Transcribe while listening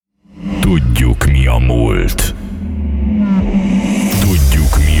Tudjuk, mi a múlt.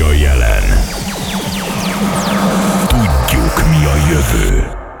 Tudjuk, mi a jelen. Tudjuk, mi a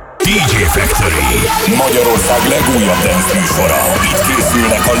jövő. DJ Factory, Magyarország legújabb dance műsora. Itt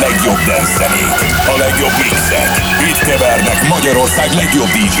készülnek a legjobb dance zenék, a legjobb mixek. Itt kevernek Magyarország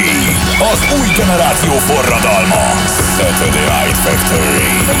legjobb DJ-i. Az új generáció forradalma. Saturday Night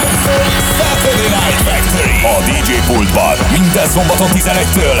Factory. Saturday Night Factory. A DJ pultban minden szombaton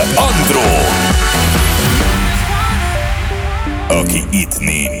 11-től Andro. Aki itt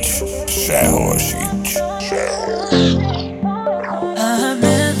nincs, sehol sincs.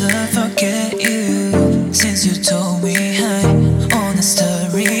 Since you told me hi on a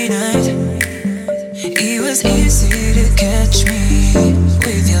starry night, it was easy to catch me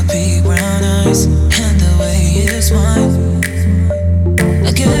with your big brown eyes and the way you smile.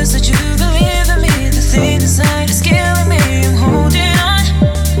 I guess that you believe in me, the thing inside is killing me. I'm holding on,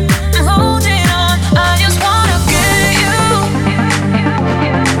 I'm holding on. I just wanna get you,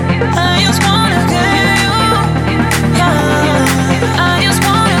 I just wanna get you, I just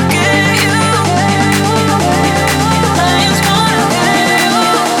wanna get you.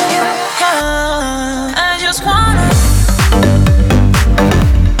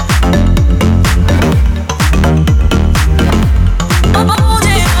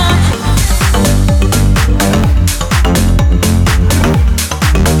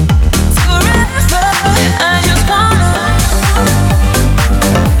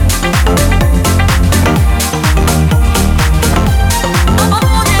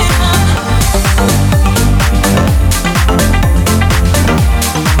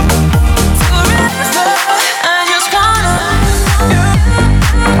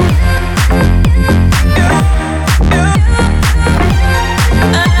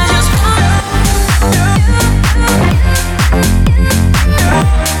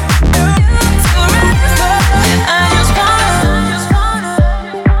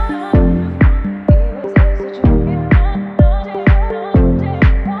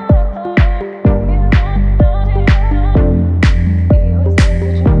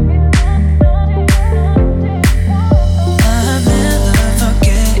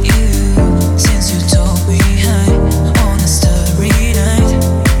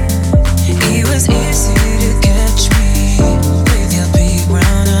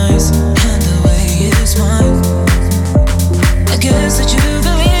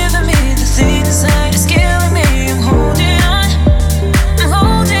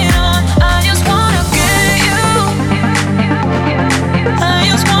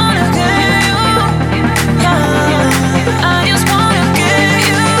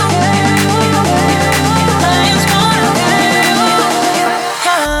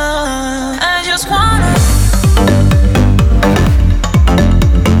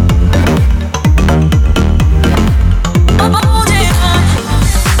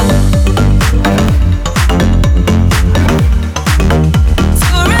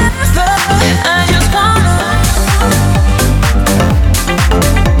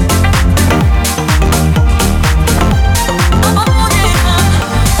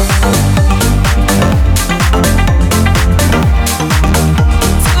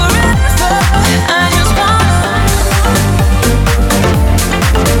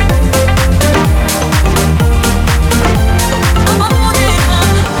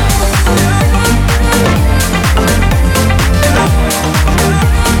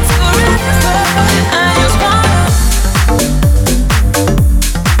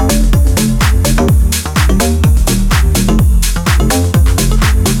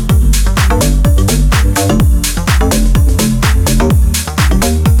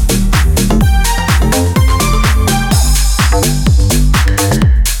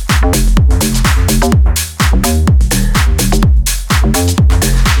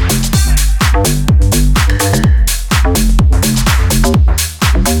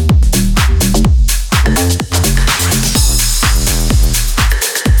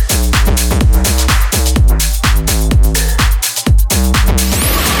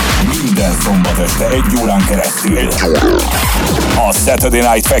 Saturday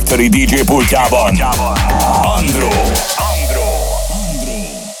Night Factory DJ pultjában Andro.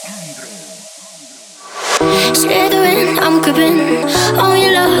 Slithering, I'm creeping. All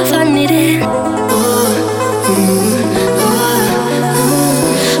your love, I need it.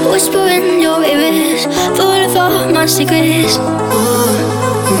 Whispering your ears, full of all my secrets.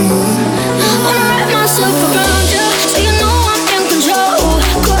 Wanna wrap myself around you, so you know I'm in control.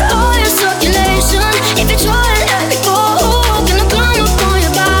 Cut all your circulation, if you try and let me go. Gonna climb up on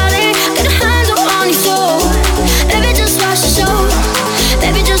your body, get a hand up on your soul. Baby, just watch the show.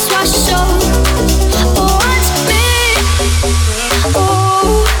 Baby, just watch the show.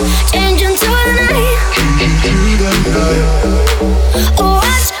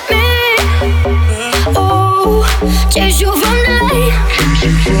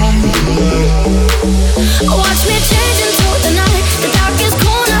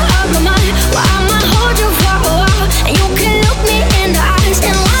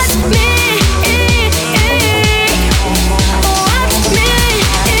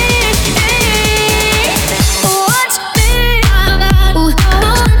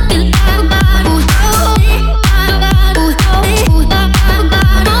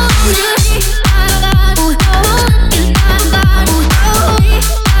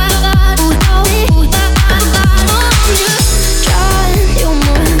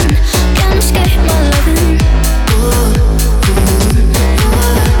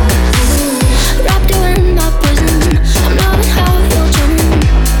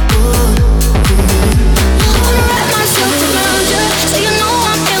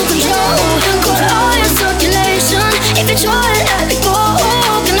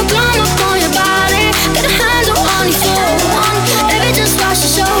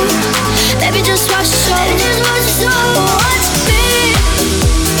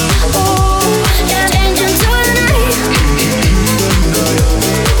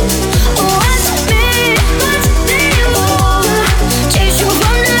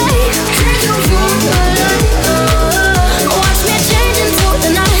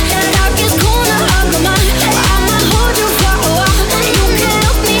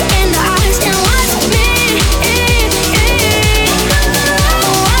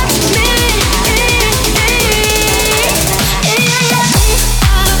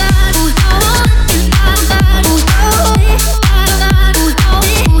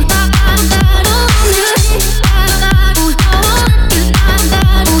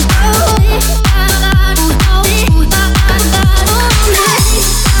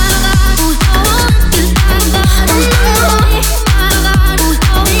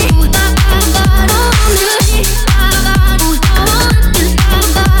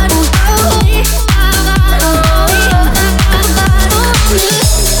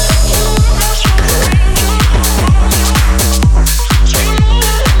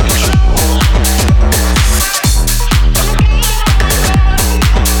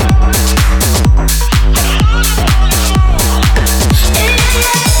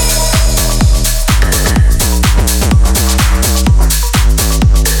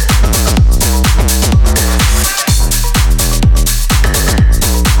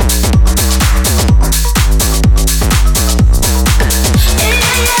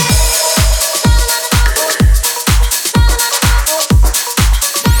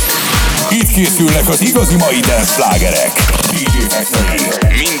 készülnek az igazi mai dance slágerek. DJ Factory.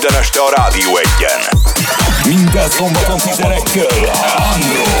 Minden este a Rádió 1-en. Minden szombaton 11-kől.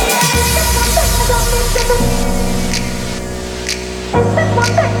 Andro.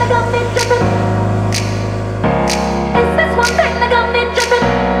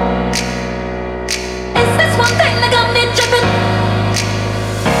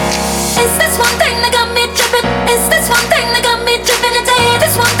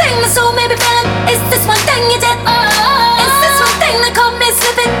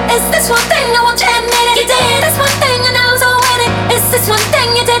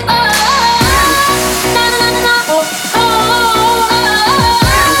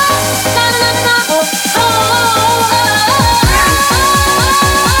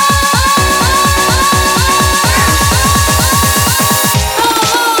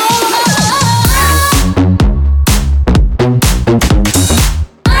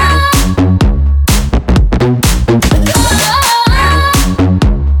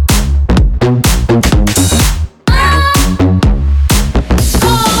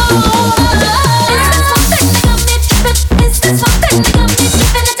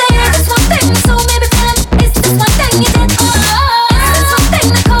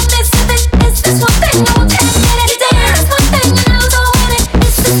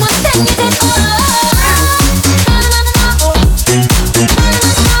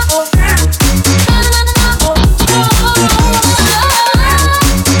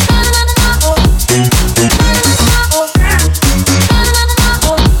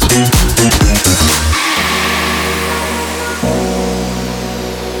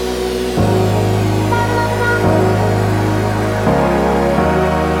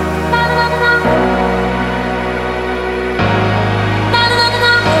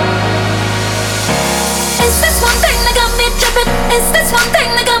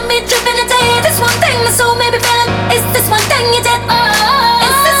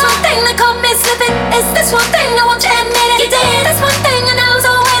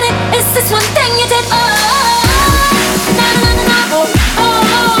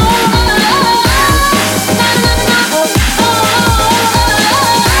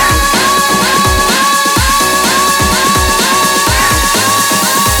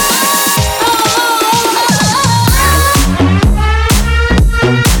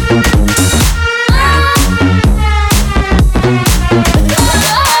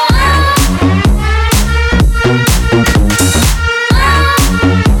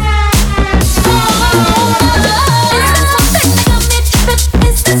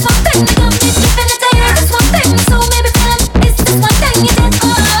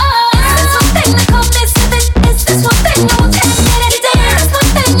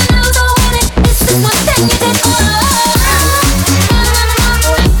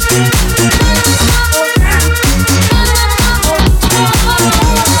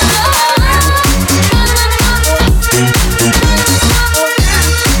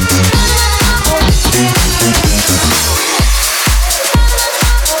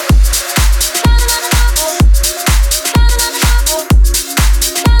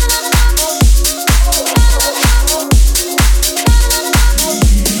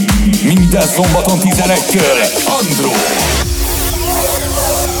 Szombaton 11-kör, Andro.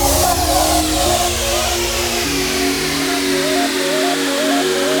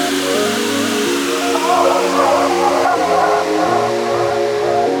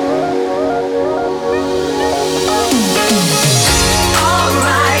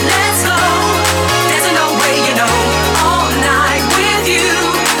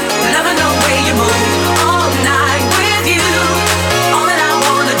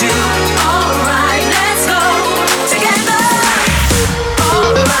 Together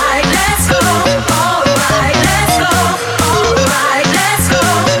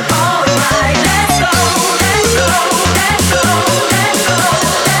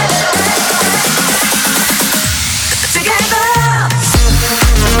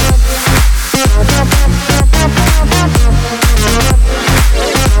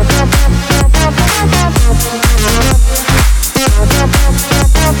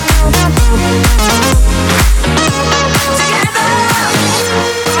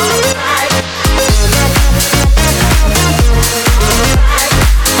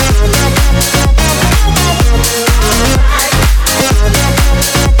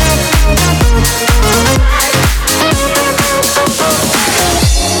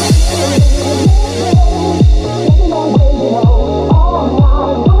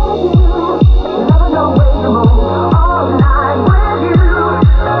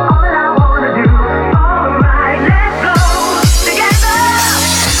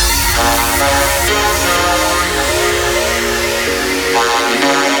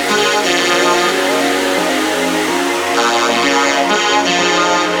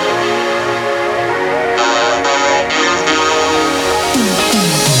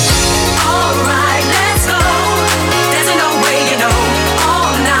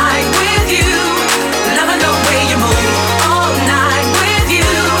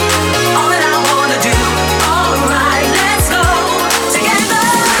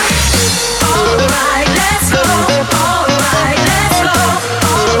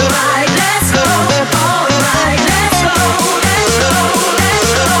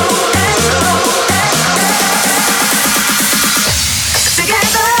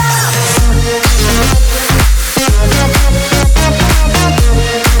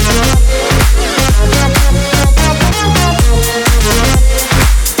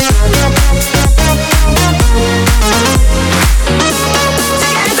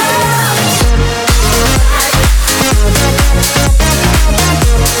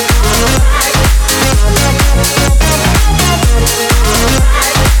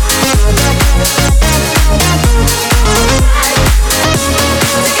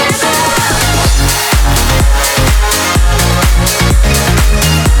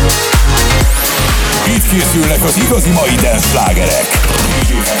készülnek az igazi mai dance slágerek.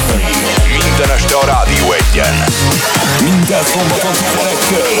 Minden este a Rádió 1-en. Minden szombaton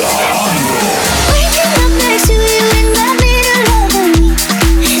 11-kor. Waking up next to you in the middle of the night.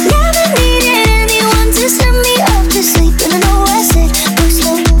 Never needed anyone to send me off to sleep. And I know I said go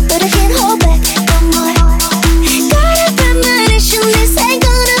slow, but I can't hold back no more. Got a premonition, this ain't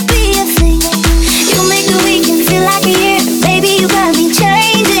gonna be a thing. You make the weekend feel like a year. Baby, you got me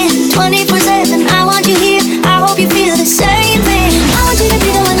changing 24/7. I want you here, I hope you feel the same thing. I want you to be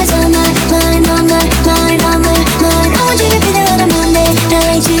the one that's on my mind, on my mind, on my mind. I want you to be there on a Monday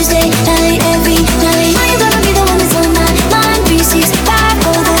night, Tuesday night, every night. Are you gonna be the one that's on my mind? 3, 6, 5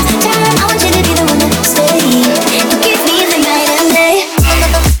 all the time. I want you to be the one that stay. You give me the night and day.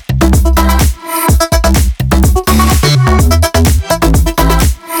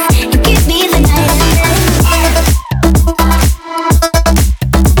 You give me the night and day.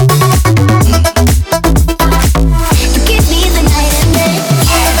 You give me the night and day.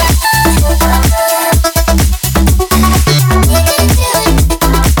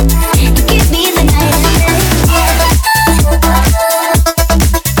 You give me the night and day.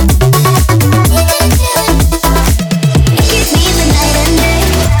 You give me the night and day.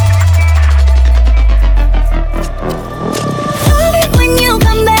 Love it when you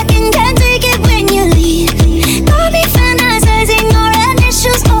come back and can't take it when you leave. Got me fantasizing our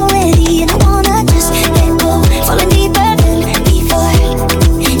initials already, and I wanna just let go, falling deeper than before.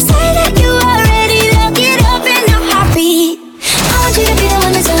 Say that you are ready, look it up in a heartbeat. I want you to be the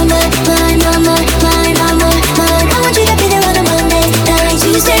one that's on my mind, on my mind, on my mind. I want you to be there on a Monday night,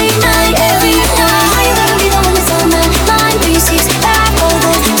 Tuesday night, every night. Are you gonna be the one that's on my mind? 3, 6, 5 all the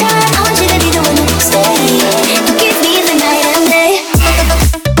time. I want you to be the one that stay. You give me the night and day.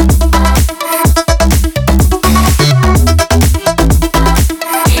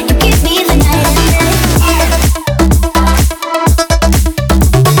 You give me the night and day.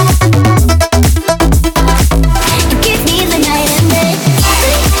 You give me the night and day. I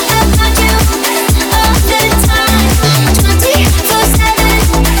think about you all the time.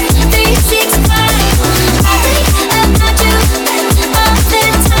 24/7, 365. I think about you all the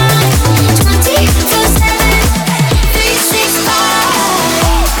time. 24/7, 365.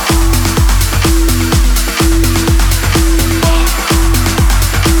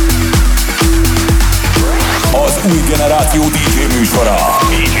 Az új generáció DJ műsora.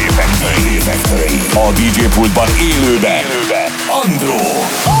 DJ Factory. A DJ pultban élőben. Andró.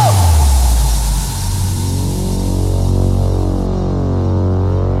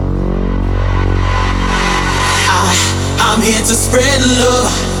 I'm here to spread love.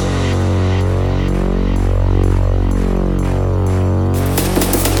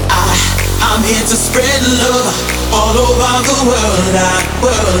 I'm here to spread love all over the world.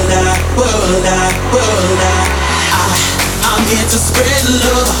 I'm here to spread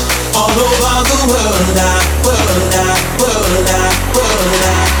love all over the world.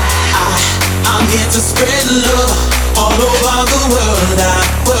 I'm here to spread love all over the world. All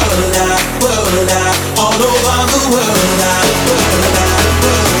over the world. All over the world. I'm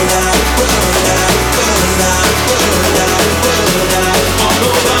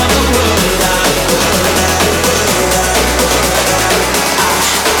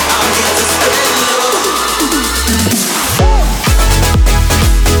here to spread love.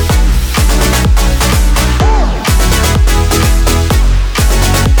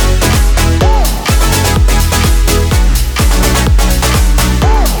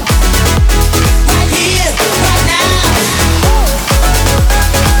 Right here, right now. Right here, right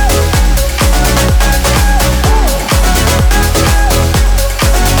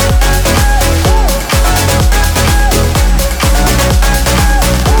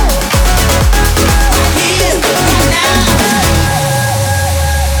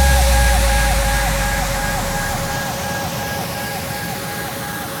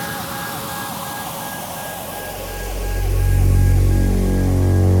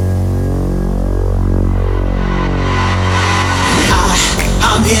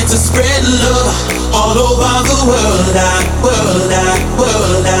I'm here to spread love all over the world. I'm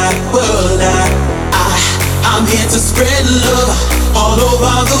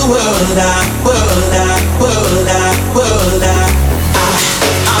here to spread love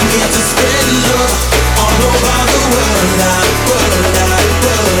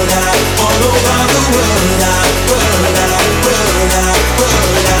all over the world. I'm here to spread love all over the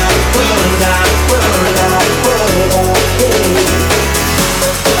world. All over the world.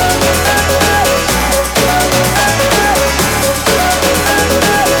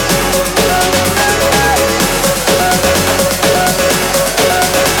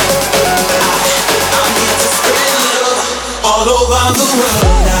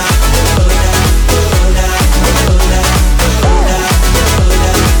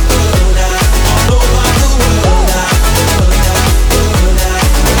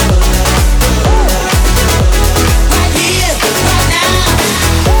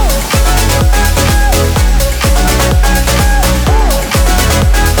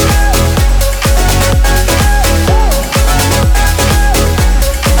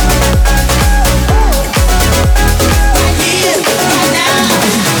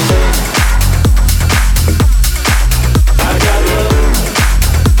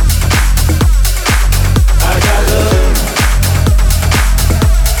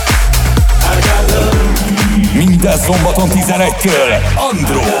 Minden szombaton 11-től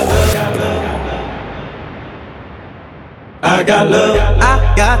Andro. I got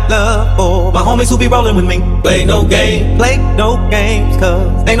love for my homies who be rolling with me. Play no games,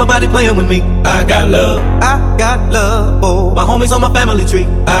 cause ain't nobody playing with me. I got love for my homies on my family tree.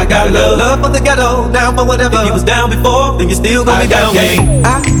 I got love for the ghetto, down for whatever. If you was down before, then you still gonna be down.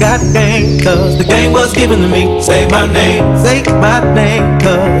 I got game, cause the game was given to me. Say my name,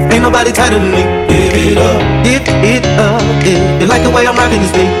 cause ain't nobody tighter than me. Give it up, if you like the way I'm rocking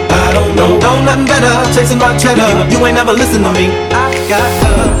this beat. I don't know nothing better, chasing my cheddar. You ain't never listen to me. I got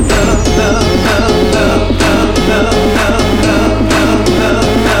love.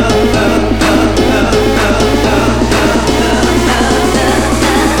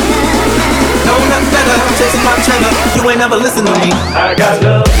 No nothing better, chasing my cheddar. You ain't never listen to me. I got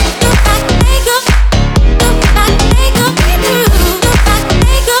love.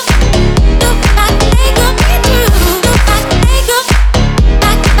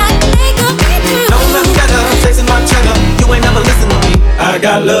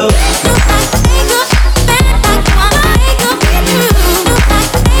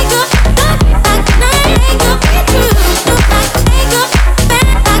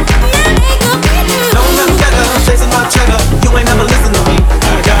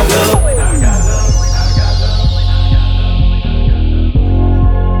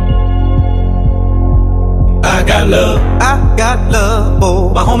 I got love. I got love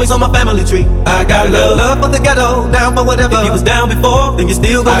for my homies on my family tree. I got love for the ghetto, down for whatever. If you was down before, then you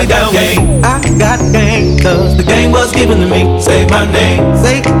still gonna be down. I got game, cause the game was given to me. Say my name,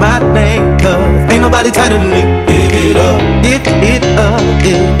 cause ain't nobody tighter than me. Give it up, if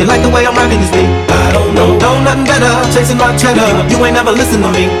you like the way I'm rocking this beat. I don't know nothing better, chasing my cheddar. You ain't never listen to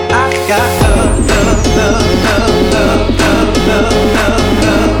me. I got love.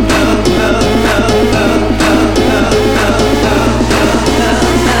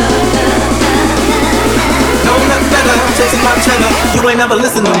 Chasing my cheddar, you ain't never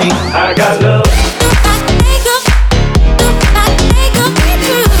listen to me. I got love.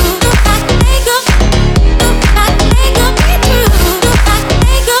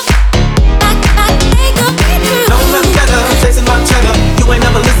 No nothing better, chasing my cheddar, you ain't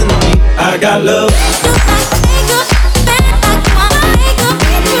never listen to me. I got love.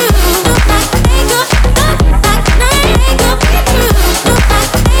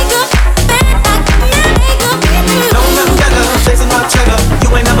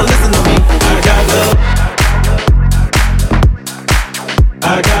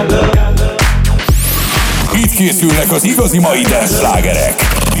 Itt készülnek az igazi mai dance slágerek.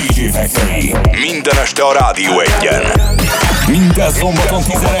 DJ Factory. Minden este a Rádió 1-en. Minden szombaton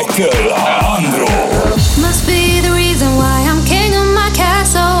 11-től Andro. Must be the reason why I'm king of my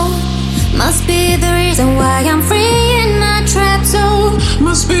castle. Must be the reason why I'm free in my trap zone.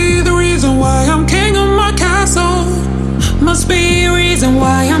 Must be the reason why I'm king of my castle. Must be a reason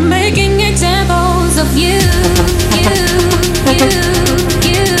why I'm making examples of you.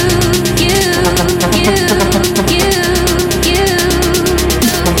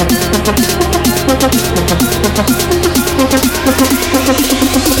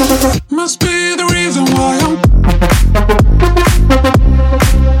 Must be the reason why I'm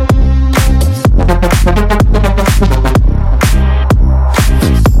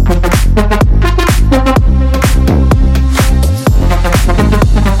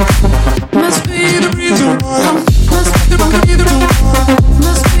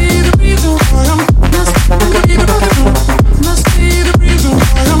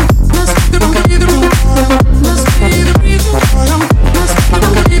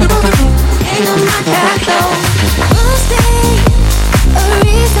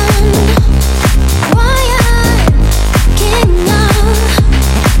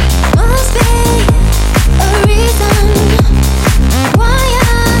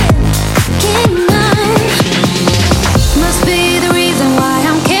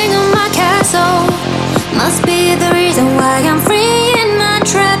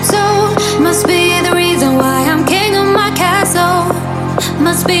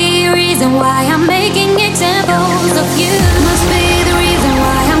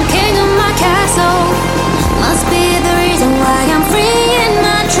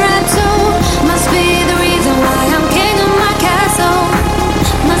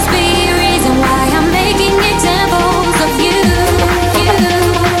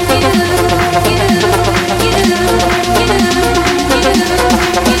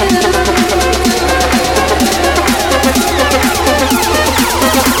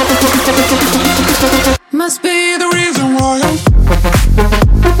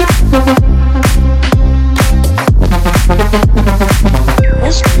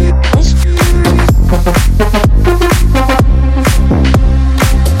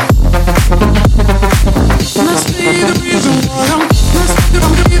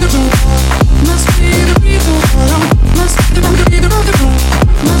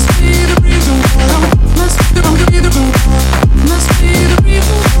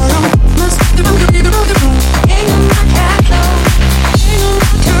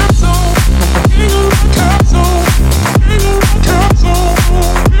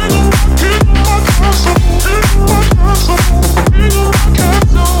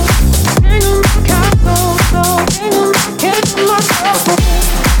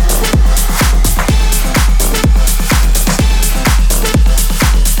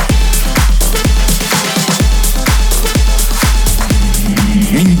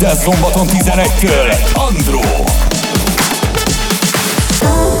szombaton 11-től Andro.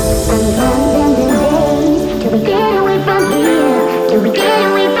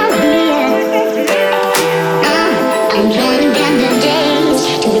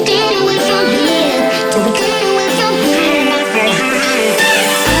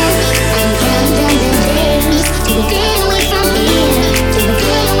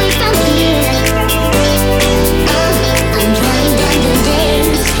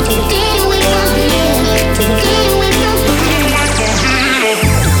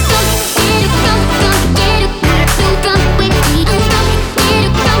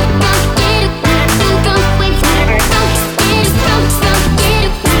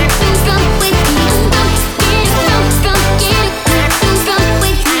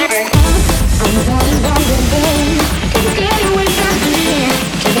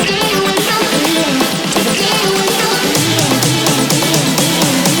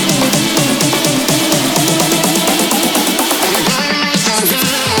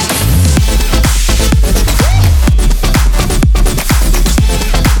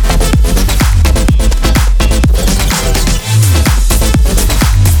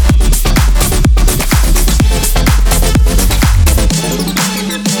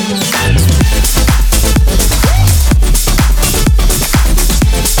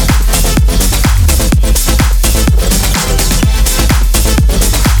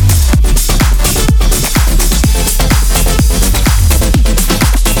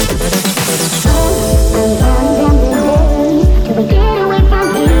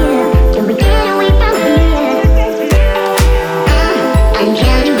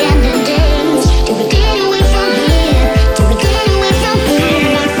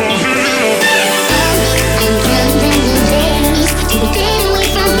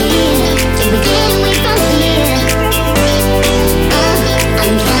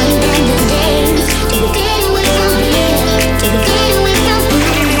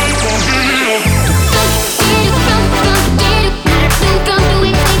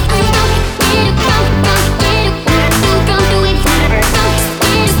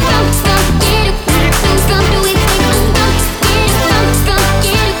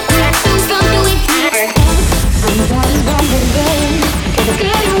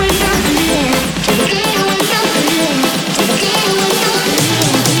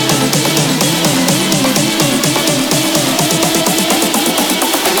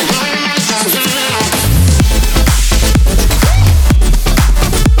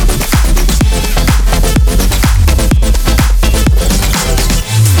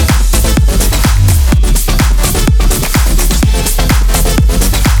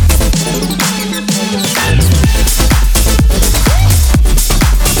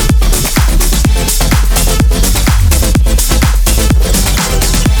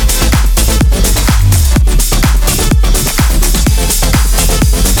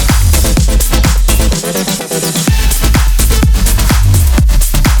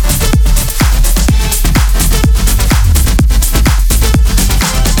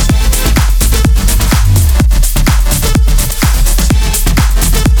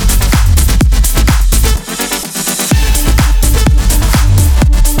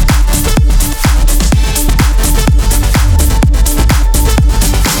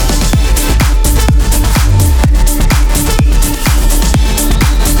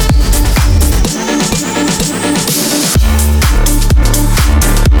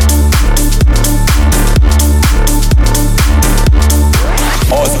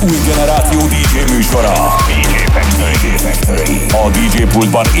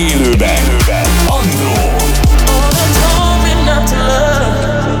 pultban élőben Andro.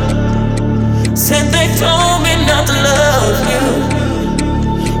 Said they told me not to love you,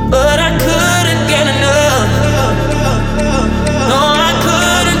 but I couldn't get enough. No, I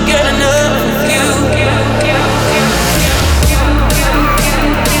couldn't get enough of you.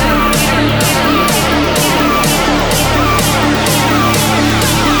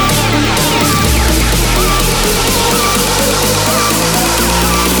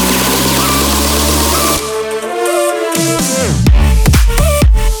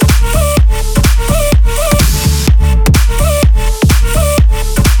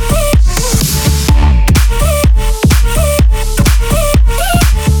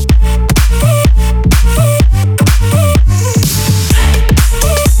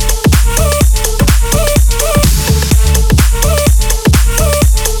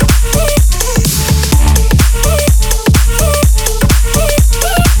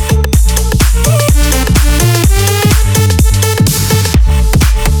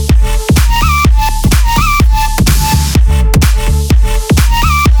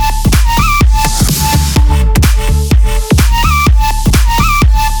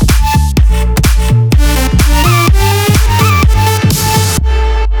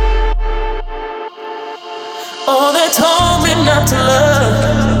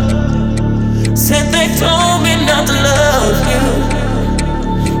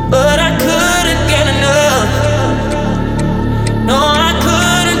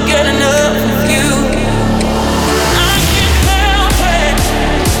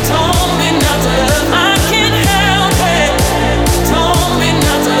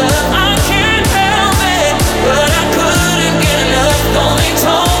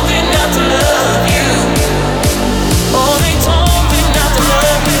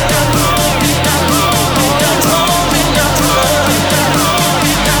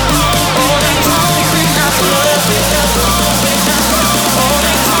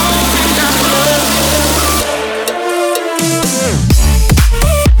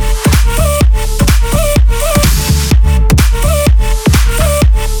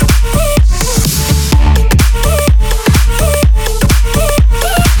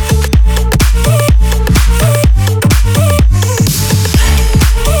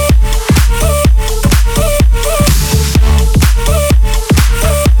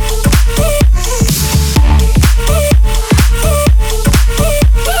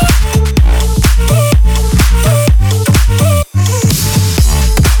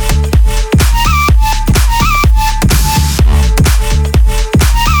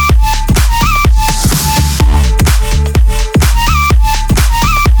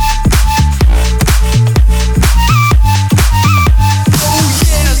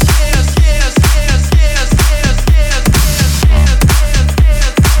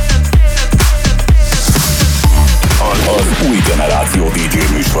 generáció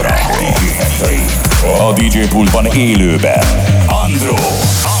DJ műsora. A DJ pultban élőben Andro.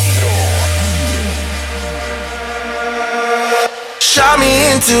 Shot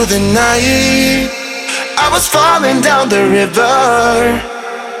me into the night. I was falling down the river,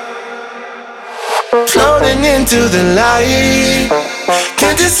 floating into the light.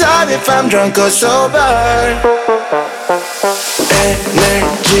 Can't decide if I'm drunk or sober.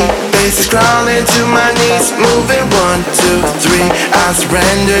 Energy, bass crawling to my knees. Moving 1, 2, 3. I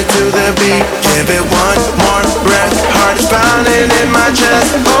surrender to the beat. Give it one more breath. Heart is pounding in my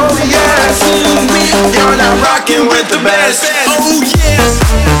chest. Oh yes, you're not rocking with the best. Oh yes.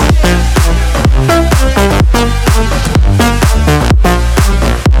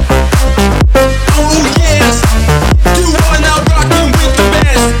 Oh yes, you are now rocking with the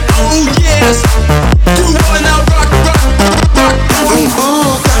best. Oh yes, you are now rock. Me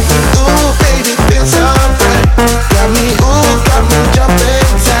ooh, got me ooh, baby feels alright. Got me ooh, got me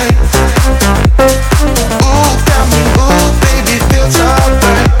jumping tight. Ooh, got me ooh, baby feels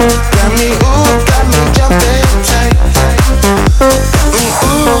alright. Got me ooh, got me jumping tight. Me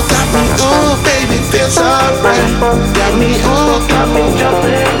ooh, got me ooh, baby feels alright. Got me ooh, got me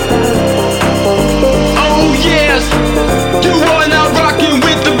jumping. Oh yes, you are now rocking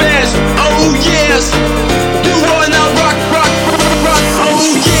with the best. Oh yes, you are now rock.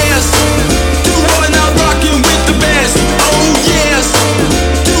 Oh yes, you are now rocking with the best. Oh yes,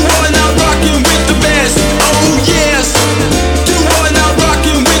 you are now rocking with the best. Oh yes, you are now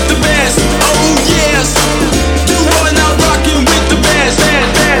rocking with the best. Oh yes, you are now rocking with the best.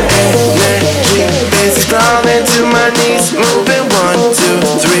 Energy, bass crawling to my knees, moving 1, 2,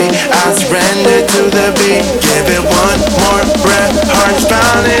 3. I surrender to the beat. Give it one more breath. Heart's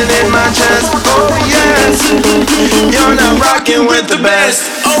pounding in my chest. Oh yes, you're not rocking with the best.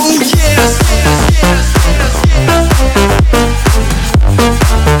 Oh yes.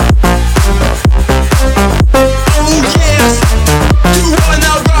 Oh yes, you are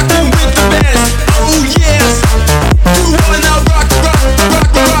now rocking with the best. Oh yes, you are now rock.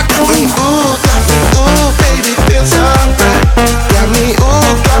 Me ooh, got me ooh, baby feels alright. Got me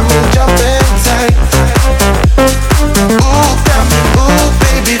ooh, got me jumping tight. Ooh, got me ooh,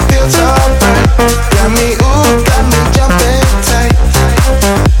 baby feels alright. Got me ooh, got me jumping tight.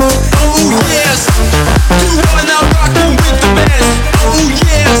 Oh yes, you are now rocking with the best. Oh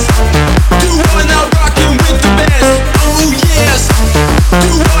yes, you are now rocking with the best. Oh yes,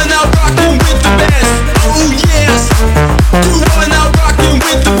 you are now rocking with the best. Oh yes, you are now rocking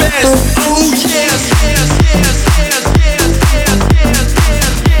with the best. Oh yes, yes, yes, yes, yes, yes, yes,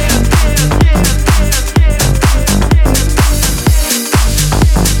 yes,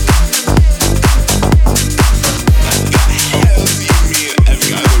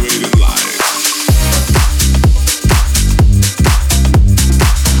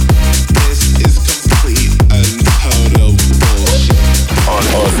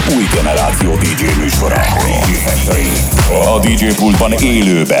 Az új generáció DJ műsora. A DJ pultban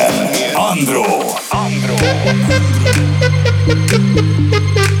élőben Andro.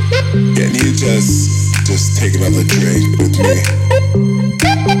 Can you just take another drink with me?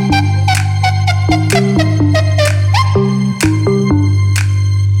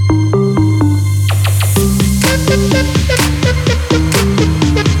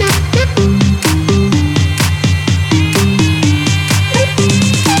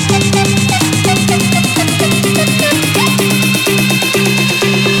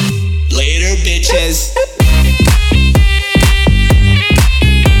 Later, bitches.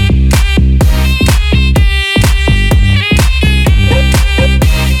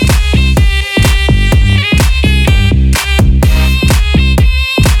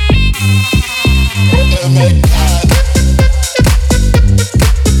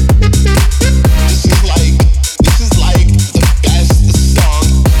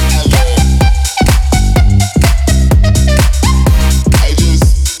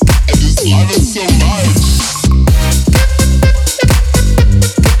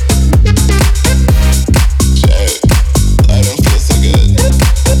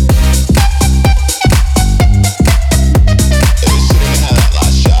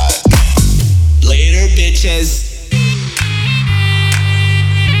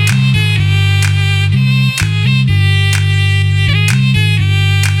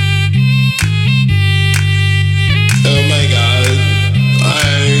 Oh my god,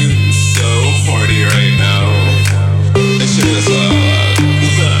 I'm so horny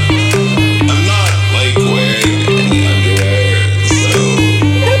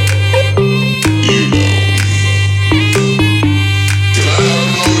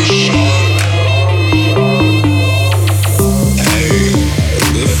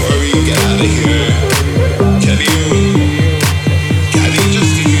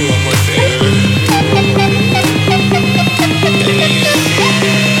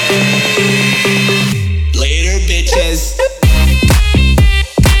bitches.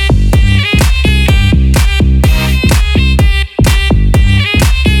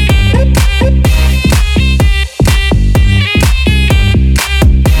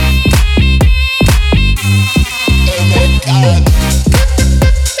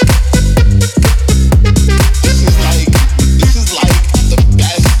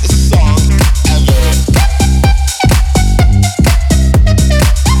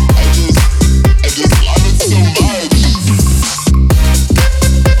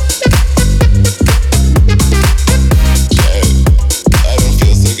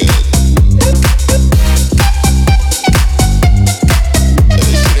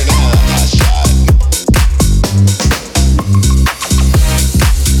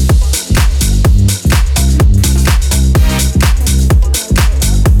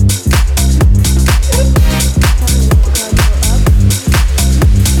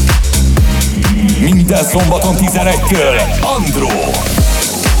 Szombaton 11-től Andró.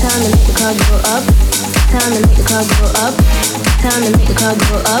 Time to make the car go up. Time to make the car go up. Time to make the car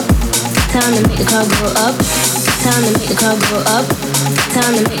go up. Time to make the car go up. Time to make the car go up.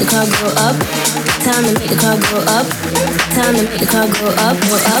 Time to make the car go up. Time to make the car go up. Time to make the car go up.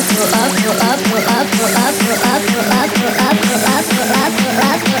 Go up, go up, go up, go up, go up, go up, go up, go up, go up, go up, go up, go up, go up, go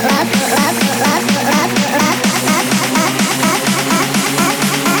up, go up,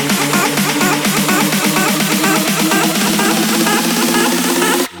 go up.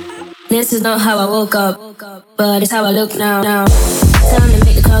 This is not how I woke up, but it's how I look now. Time to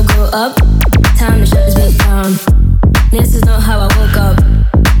make the car go up. Time to shut this bitch down. This is not how I woke up,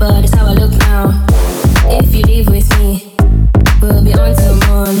 but it's how I look now. If you leave with me, we'll be on till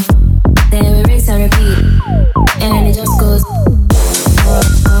morn. Then we rinse and repeat, and it just goes on,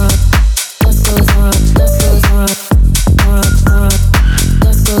 just goes on, just goes on,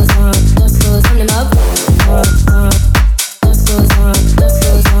 just goes on, just goes on and up, just goes on, just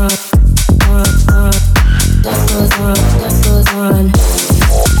goes on. Just goes on, just goes on.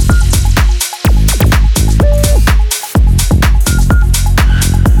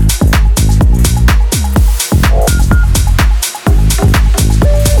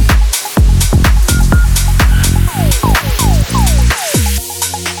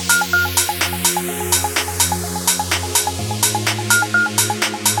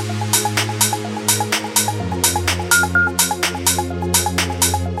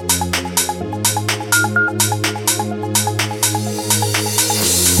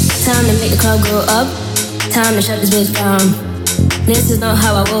 Time to make the car go up. Time to shut this bitch down. This is not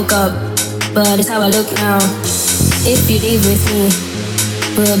how I woke up, but it's how I look now. If you leave with me,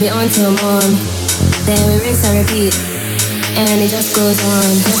 we'll be on till morn. Then we rinse and repeat, and it just goes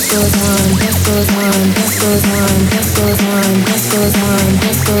on, just goes on, just goes on, just goes on, just goes on, just goes on,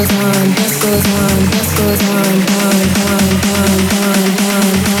 just goes on, just goes on, just goes on, on, on, on, on, on,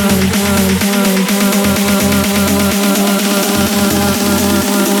 on, on, on, on.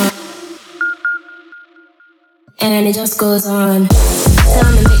 And it just goes on.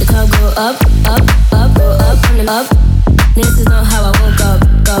 Time to make the car go up, up, up, go up, and up. This is not how I woke up,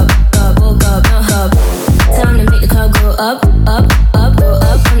 woke up, not up. Time to make the car go up, up, up, go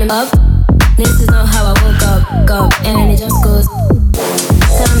up, and up. This is not how I woke up, and it just goes.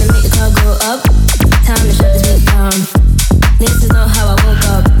 Time to make the car go up. Time to shut this bitch down. This is not how I woke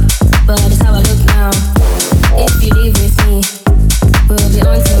up, but it's how I look now. If you leave with me, we'll be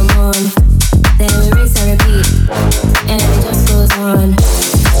on till morn. Then we rinse and repeat, and it just goes on.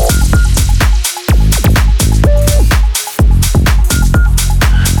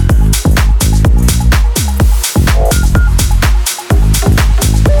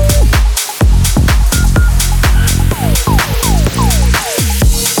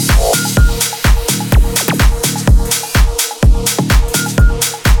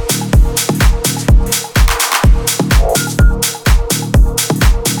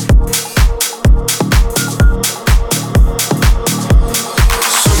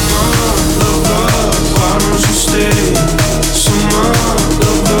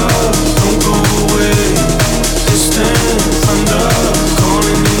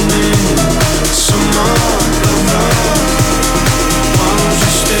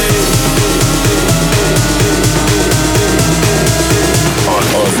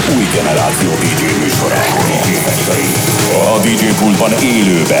 pultban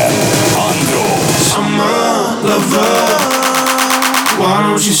élőben Andró. Summer lover, why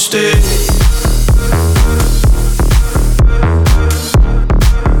don't you stay?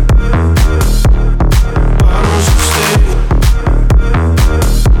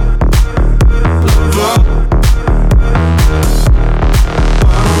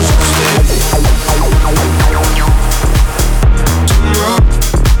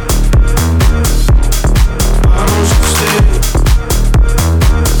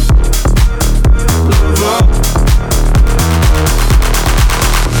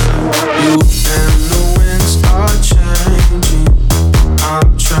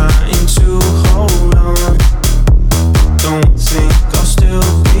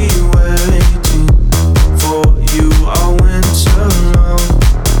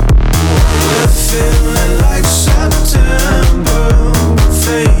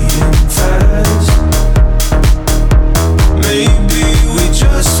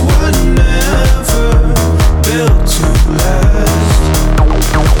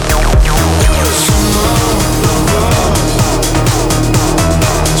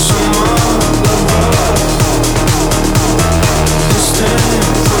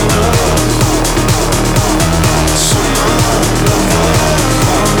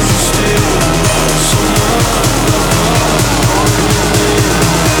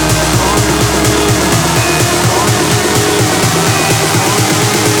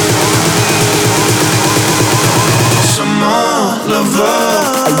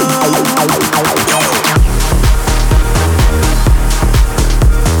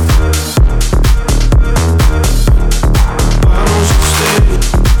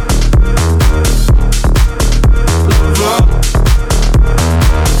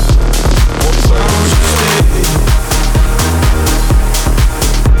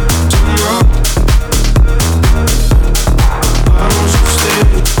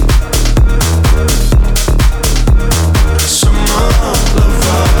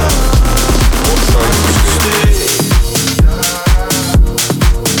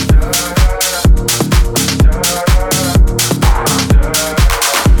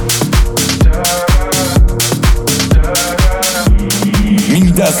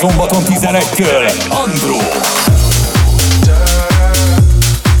 Szombaton 11-től Andró.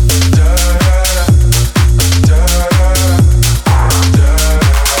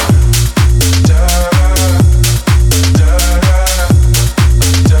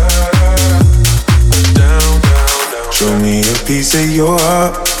 Show me a piece of your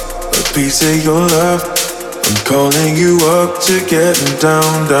heart, a piece of your love. I'm calling you up to getting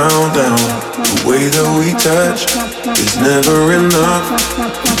down, down, down. The way that we touch is never enough.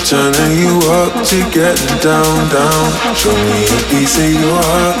 I'm turning you up to getting down, down. Show me a piece of your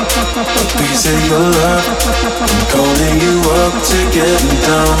heart, a piece of your love. I'm calling you up to getting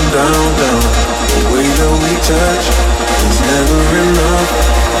down, down, down. The way that we touch is never enough.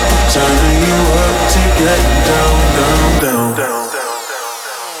 I'm turning you up to getting down, down, down, down.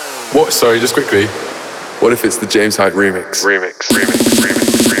 What? Sorry, just quickly. What if it's the James Hyde remix?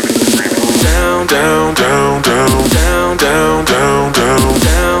 Down, down, down, down, down, down, down, down, down,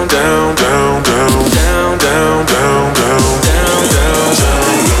 down, down, down, down, down, down, down, down, down,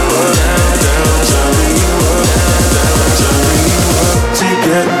 turning you up, down, turning you up, turning you up to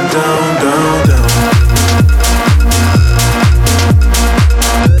getting down, down, down.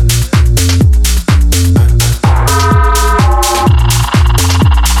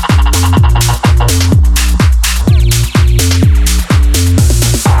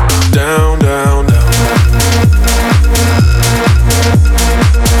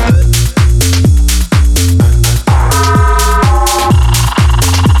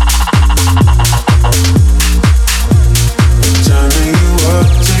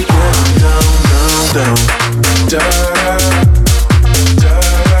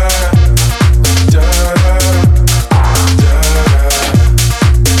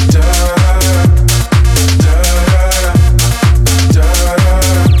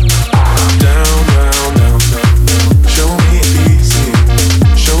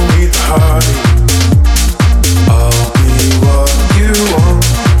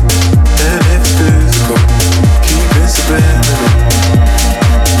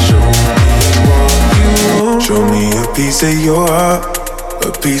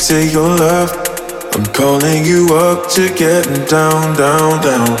 Piece of your love, I'm calling you up to getting down, down,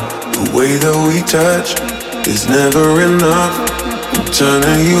 down. The way that we touch is never enough. I'm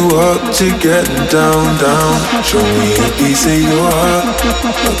turning you up to getting down, down. Show me a piece of your heart,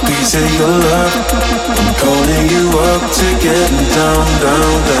 a piece of your love. I'm calling you up to getting down,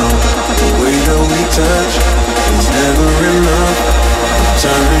 down, down. The way that we touch is never enough. I'm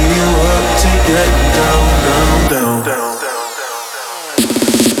turning you up to getting down, down, down, down.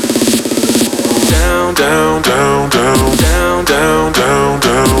 Down, down, down, down, down, down, down, down,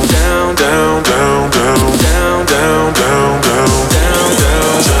 down, down, down, down, down, down, down, down, down,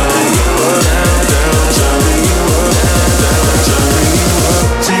 turning you up, down, turning you up, turning you up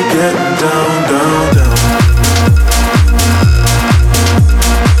to getting down, down, down.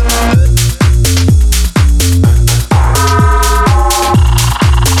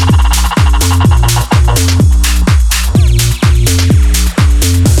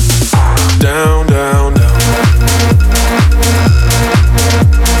 Down, down, down.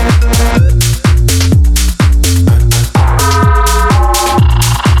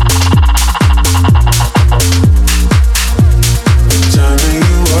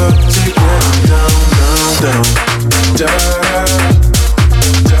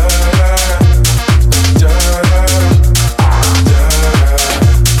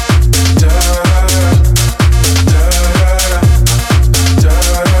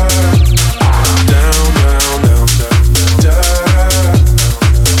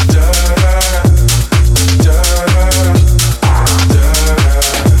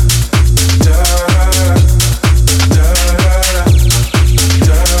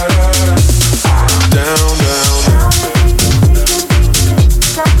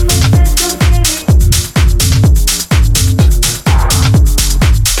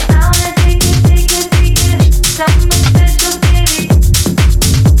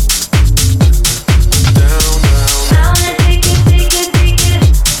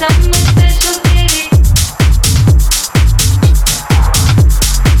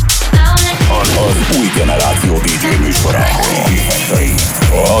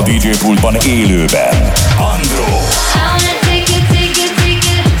 DJ pultban élőben. Andro.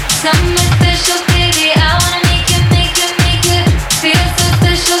 Something special, baby. I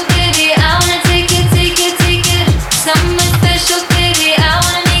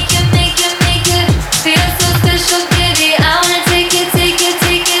wanna take it, take it,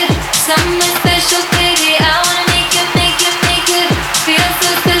 take it. Something special, baby. I wanna make it, make it, make it. Feel so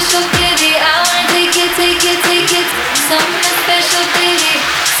special, baby. I wanna take it, take it, take it. Something special, baby.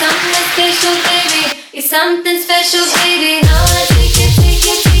 Something special, baby. It's something special, baby. I wanna take it, take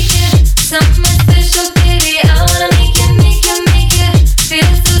it, take it. Something special, baby. I wanna make it, make it, make it.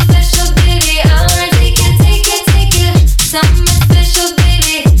 Feel so special, baby. I wanna take it, take it, take it. Something special,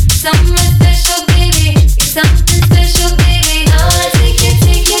 baby. Something special, baby. It's something special, baby. Something special, baby. Something special, baby. I wanna take it,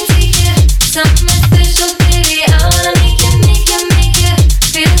 take it, take it. Something special, baby. I wanna take it, take it, take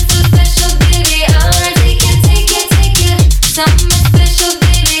it. Something special, baby. I wanna take it, take it, take it.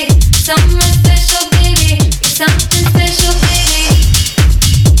 Something special,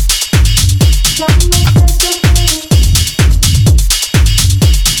 baby. I wanna make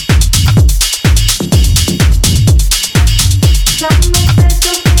it, make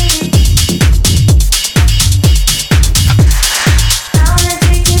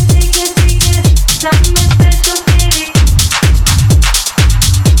it,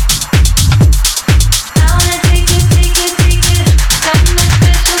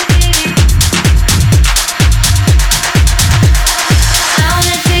 make it. Feel so special, baby. I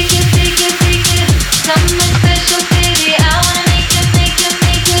wanna take it, take it, take it. Something special, baby. I wanna make it, make it,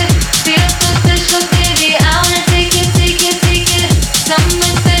 make it. Feel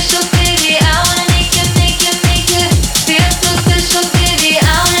so special, baby. I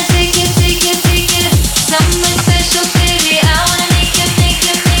wanna take it, take it, take it. Something special, baby. I wanna make it, make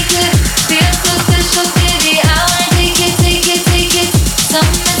it, make it. Feel so special, baby. I wanna take it, take it, take it.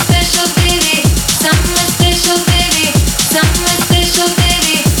 Something special, baby. Something special, baby. Something special,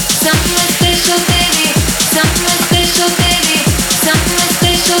 baby. Something special, baby. Something special, baby. Something special, baby. Something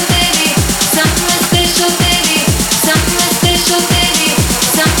special, baby. Something special, baby. Something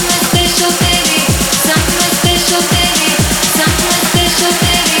special, baby. Something special, baby. Something special,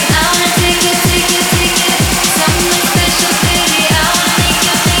 baby. I wanna take it, take it, take it. Something special, baby. I wanna make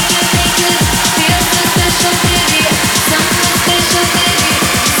it, make it, make it. Feel so special, baby. Something special, baby.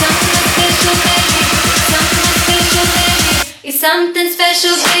 Something special, baby. Something special, baby. It's something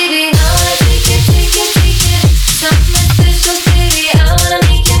special, baby. I wanna take it, take it, take it. Something special, baby. I wanna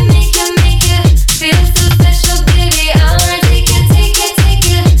make it, make it, make it. Feel so special, baby. I wanna take it, take it, take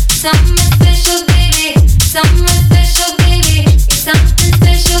it. Something special, baby. Something special, baby. It's something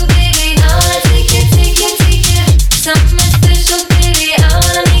special, baby. I wanna take it, take it, take it. Something special, baby. I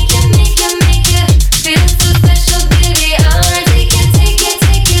wanna make it, make it, make it. Feel so special, baby. I wanna take it, take it,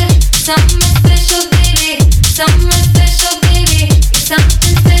 take it. Something special, baby. Something special, baby. It's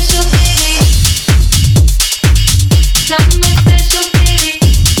something special, baby. Something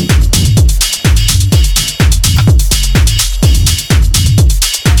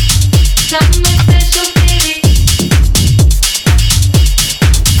special, baby. Something special, baby.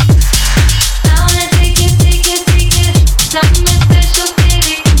 I wanna take it, take it, take it. Something special,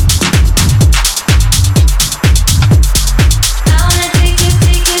 baby. I wanna take it,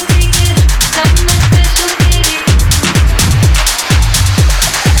 take it, take it. Something special, baby.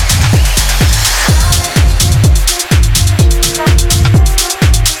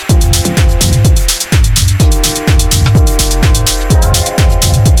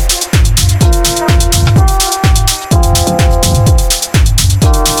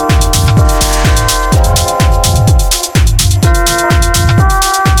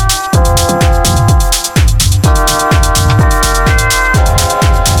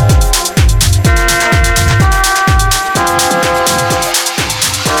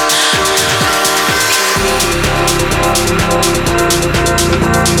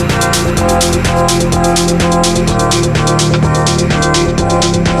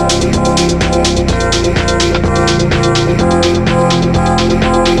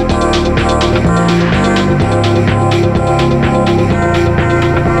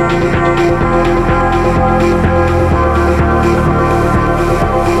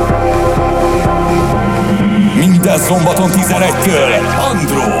 Szombaton 11-től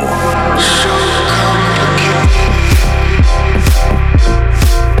Andro.